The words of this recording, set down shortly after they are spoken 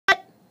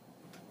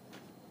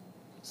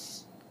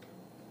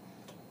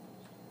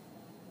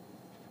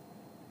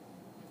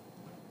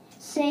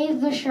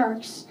Save the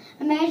sharks.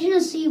 Imagine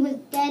a sea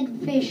with dead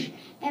fish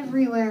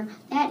everywhere.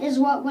 That is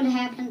what would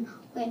happen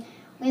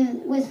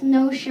with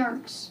no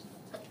sharks.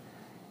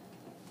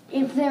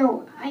 If there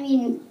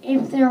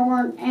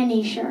weren't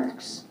any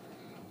sharks.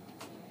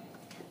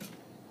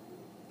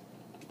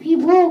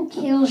 People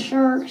kill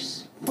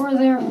sharks for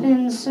their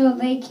fins so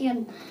they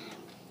can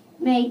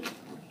make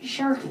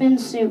shark fin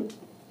soup.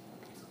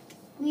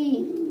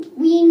 We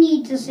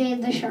need to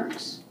save the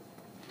sharks.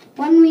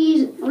 One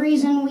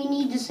reason we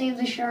need to save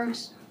the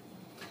sharks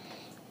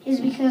is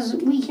because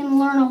we can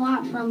learn a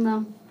lot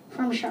from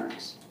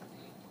sharks.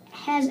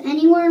 Has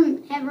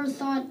anyone ever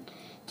thought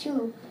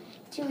to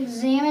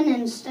examine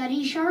and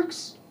study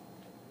sharks?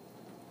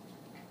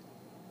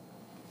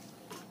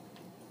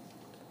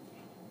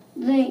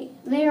 They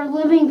are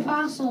living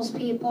fossils,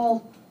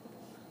 people.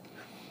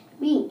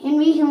 We can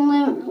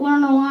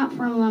learn a lot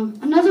from them.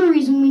 Another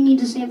reason we need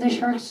to save the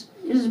sharks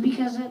is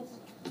because it's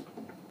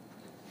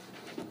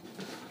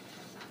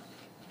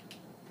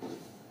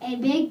a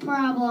big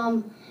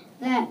problem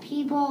that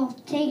people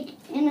take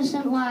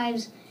innocent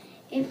lives.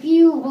 If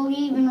you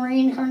believe in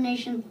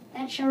reincarnation,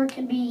 that shark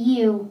could be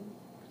you.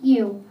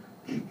 You.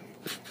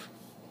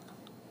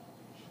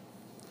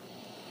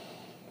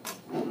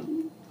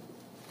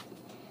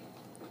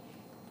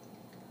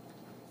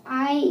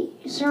 I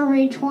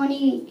surveyed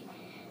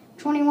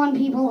 21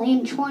 people,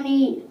 and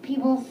 20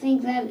 people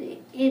think that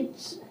it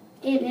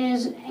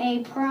is a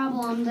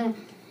problem,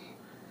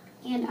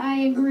 and I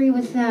agree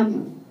with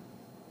them.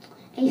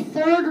 A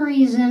third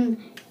reason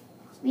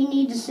we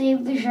need to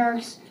save the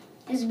sharks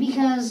is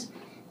because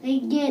they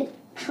get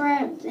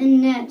trapped in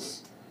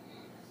nets.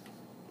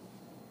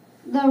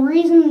 The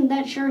reason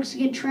that sharks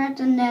get trapped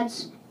in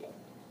nets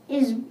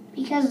is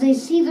because they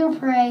see their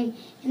prey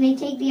and they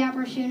take the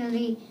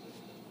opportunity.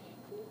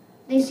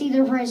 They see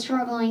their prey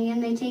struggling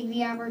and they take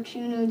the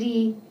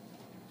opportunity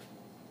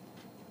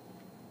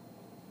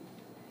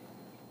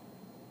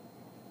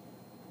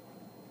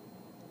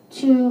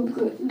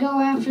to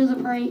go after the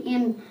prey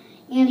and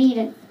eat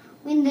it.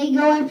 When they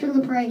go after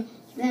the prey,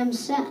 they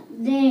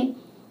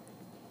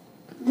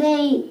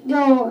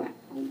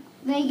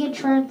get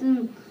trapped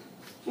in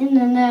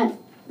the net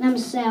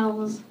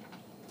themselves.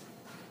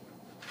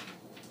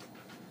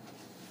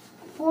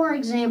 For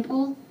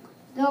example,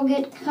 they'll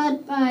get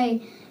cut by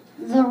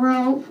the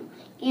rope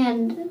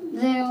and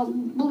they'll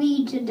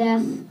bleed to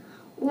death,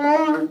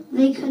 or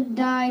they could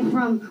die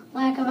from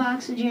lack of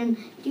oxygen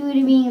due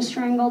to being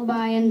strangled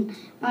by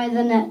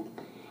the net.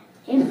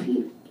 If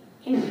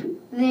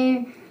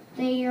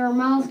your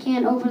mouth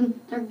can't open,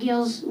 their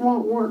gills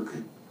won't work.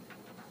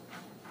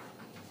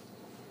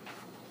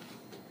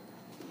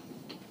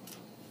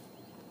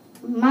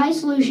 My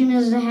solution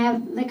is to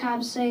have the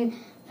cops say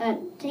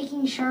that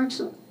taking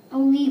sharks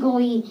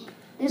illegally,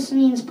 this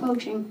means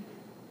poaching,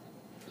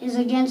 is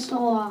against the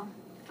law.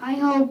 I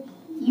hope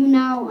you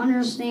now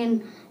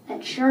understand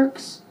that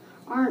sharks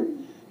are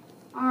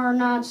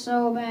not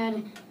so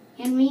bad,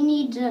 and we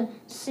need to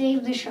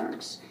save the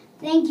sharks.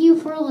 Thank you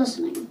for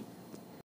listening.